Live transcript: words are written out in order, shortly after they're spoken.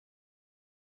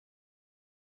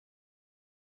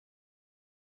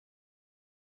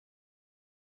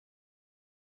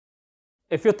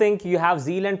If you think you have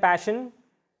zeal and passion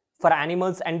for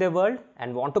animals and their world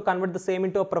and want to convert the same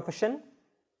into a profession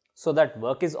so that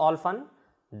work is all fun,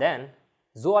 then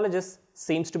zoologist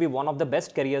seems to be one of the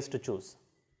best careers to choose.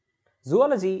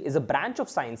 Zoology is a branch of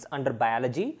science under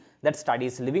biology that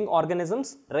studies living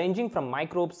organisms ranging from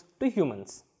microbes to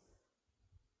humans.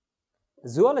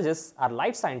 Zoologists are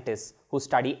life scientists who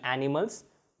study animals,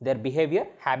 their behavior,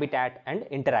 habitat, and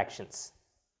interactions.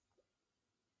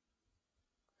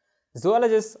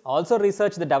 Zoologists also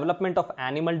research the development of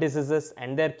animal diseases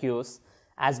and their cures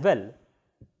as well.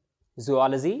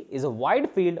 Zoology is a wide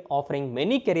field offering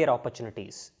many career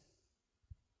opportunities.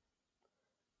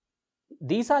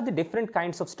 These are the different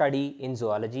kinds of study in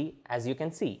zoology, as you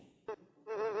can see.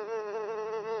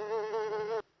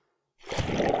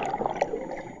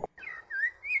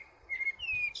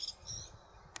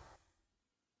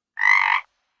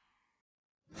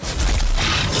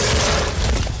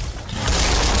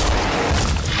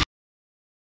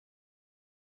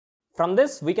 From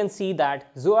this, we can see that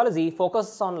zoology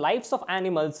focuses on lives of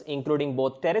animals including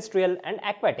both terrestrial and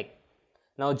aquatic.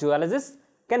 Now, zoologists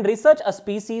can research a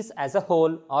species as a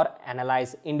whole or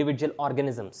analyze individual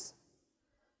organisms.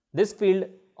 This field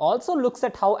also looks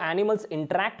at how animals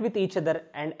interact with each other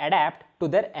and adapt to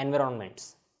their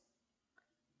environments.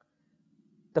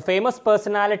 The famous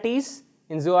personalities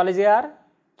in zoology are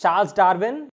Charles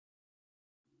Darwin,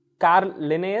 Carl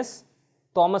Linnaeus,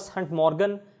 Thomas Hunt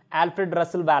Morgan, Alfred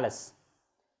Russel Wallace.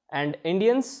 And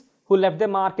Indians who left their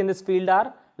mark in this field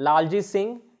are Lalji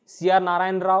Singh, C.R.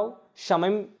 Narayan Rao,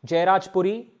 Shamim Jairaj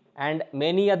Puri, and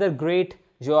many other great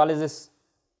zoologists.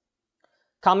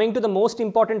 Coming to the most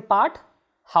important part,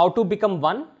 how to become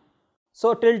one.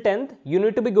 So till 10th, you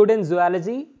need to be good in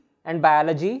zoology and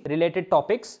biology related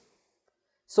topics.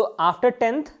 So after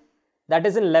 10th, that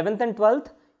is in 11th and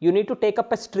 12th, you need to take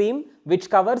up a stream which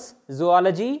covers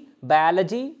zoology,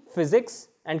 biology, physics,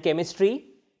 and chemistry.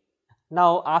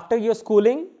 Now, after your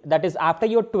schooling, that is after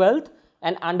your 12th,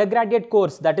 an undergraduate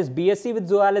course, that is B.Sc with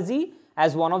zoology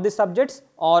as one of the subjects,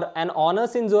 or an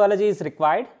honors in zoology is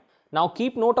required. Now,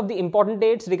 keep note of the important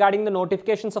dates regarding the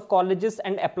notifications of colleges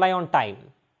and apply on time.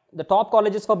 The top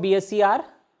colleges for B.Sc are.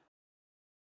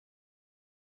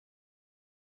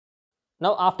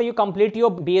 Now, after you complete your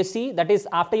B.Sc, that is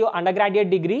after your undergraduate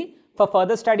degree, for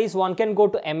further studies one can go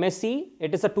to M.Sc.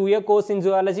 It is a 2-year course in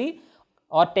zoology,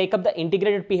 or take up the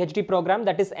integrated Ph.D. program,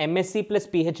 that is M.Sc plus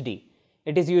Ph.D.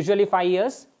 It is usually 5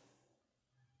 years.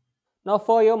 Now,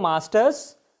 for your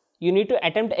masters, you need to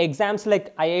attempt exams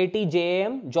like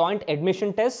IIT-JAM joint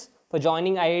admission tests for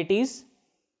joining IITs,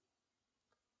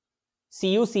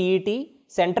 CUCET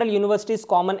Central University's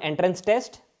Common Entrance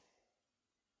Test,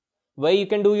 where you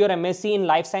can do your MSc in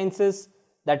life sciences,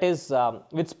 that is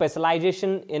with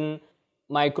specialization in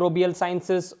microbial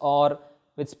sciences or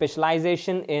with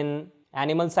specialization in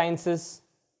animal sciences.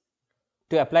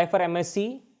 To apply for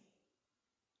MSc,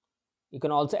 you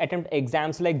can also attempt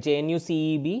exams like JNU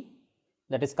CEEB,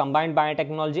 that is Combined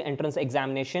Biotechnology Entrance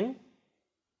Examination,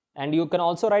 and you can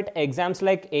also write exams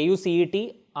like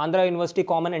AUCET Andhra University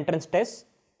Common Entrance Test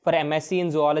for MSc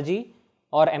in Zoology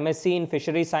or MSc in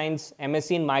Fishery Science,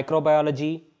 MSc in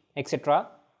Microbiology, etc.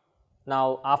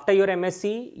 Now, after your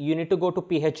MSc, you need to go to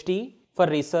PhD for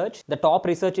research. The top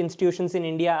research institutions in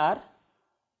India are.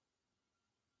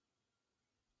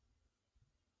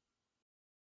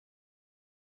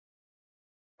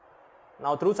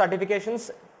 Now, through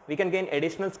certifications, we can gain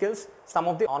additional skills. Some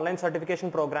of the online certification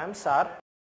programs are.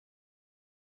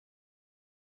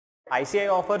 ICI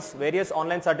offers various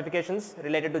online certifications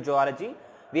related to zoology.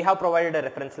 We have provided a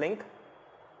reference link.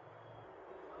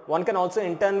 One can also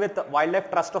intern with Wildlife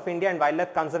Trust of India and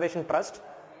Wildlife Conservation Trust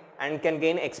and can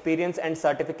gain experience and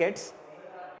certificates.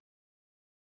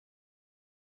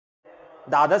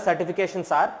 The other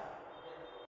certifications are.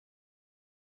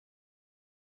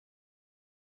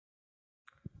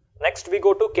 Next, we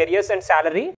go to careers and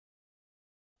salary.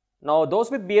 Now,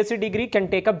 those with B.Sc degree can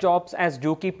take up jobs as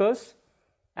zookeepers.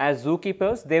 As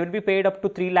zookeepers, they will be paid up to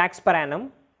 3 lakhs per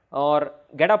annum or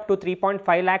get up to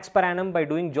 3.5 lakhs per annum by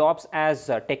doing jobs as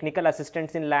technical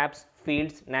assistants in labs,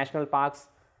 fields, national parks,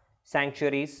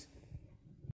 sanctuaries.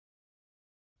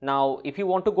 Now, if you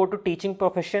want to go to teaching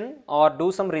profession or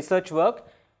do some research work,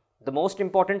 the most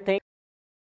important thing.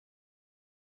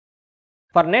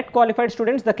 For net qualified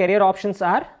students, the career options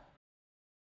are.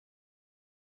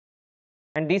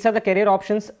 And these are the career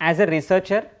options as a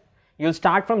researcher. You will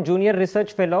start from junior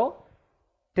research fellow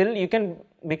till you can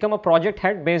become a project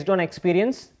head based on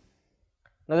experience.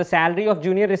 Now, the salary of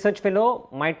junior research fellow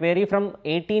might vary from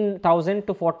 18,000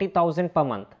 to 40,000 per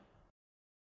month.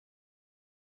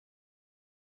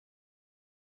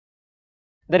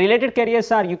 The related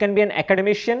careers are, you can be an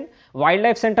academician,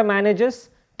 wildlife center managers,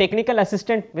 technical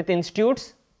assistant with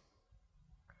institutes,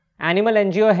 animal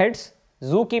NGO heads,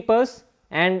 zookeepers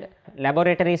and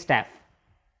laboratory staff.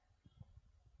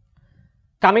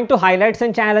 Coming to highlights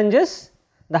and challenges,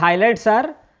 the highlights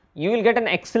are, you will get an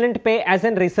excellent pay as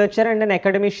a researcher and an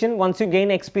academician once you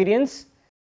gain experience.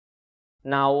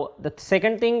 Now, the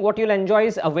second thing what you will enjoy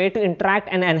is a way to interact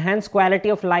and enhance quality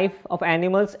of life of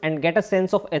animals and get a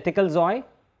sense of ethical joy.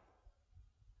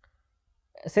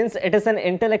 Since it is an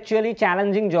intellectually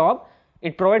challenging job,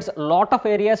 it provides a lot of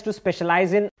areas to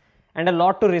specialize in and a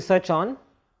lot to research on.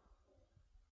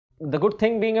 The good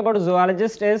thing being about a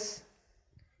zoologist is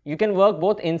you can work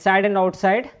both inside and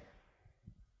outside.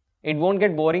 It won't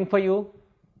get boring for you.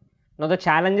 Now the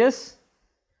challenges,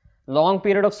 long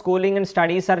period of schooling and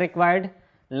studies are required.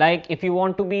 Like if you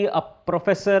want to be a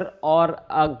professor or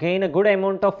gain a good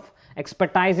amount of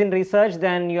expertise in research,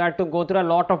 then you have to go through a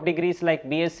lot of degrees like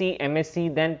B.Sc,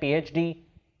 M.Sc, then Ph.D.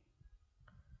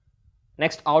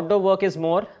 Next, outdoor work is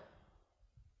more.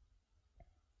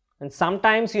 And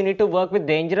sometimes you need to work with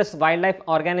dangerous wildlife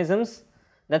organisms.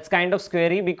 That's kind of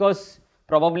scary because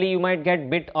probably you might get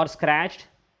bit or scratched.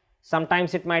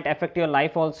 Sometimes it might affect your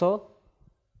life also.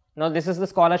 Now this is the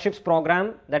scholarships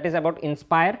program that is about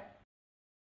Inspire.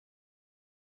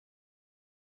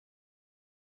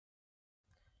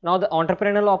 Now the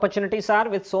entrepreneurial opportunities are,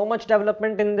 with so much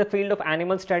development in the field of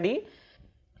animal study,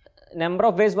 number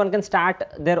of ways one can start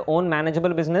their own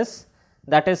manageable business.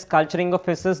 That is culturing of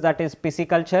fishes, that is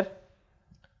pisciculture,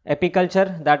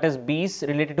 apiculture, that is bees,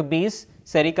 related to bees,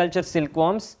 sericulture,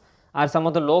 silkworms are some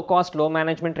of the low cost, low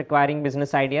management requiring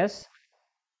business ideas.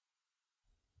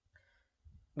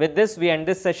 With this we end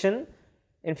this session.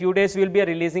 In few days we will be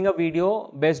releasing a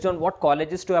video based on what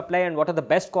colleges to apply and what are the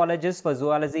best colleges for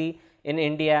zoology in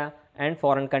India and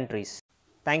foreign countries.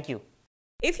 Thank you.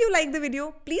 If you like the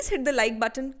video, please hit the like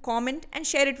button, comment and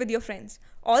share it with your friends.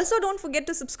 Also don't forget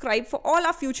to subscribe for all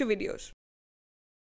our future videos.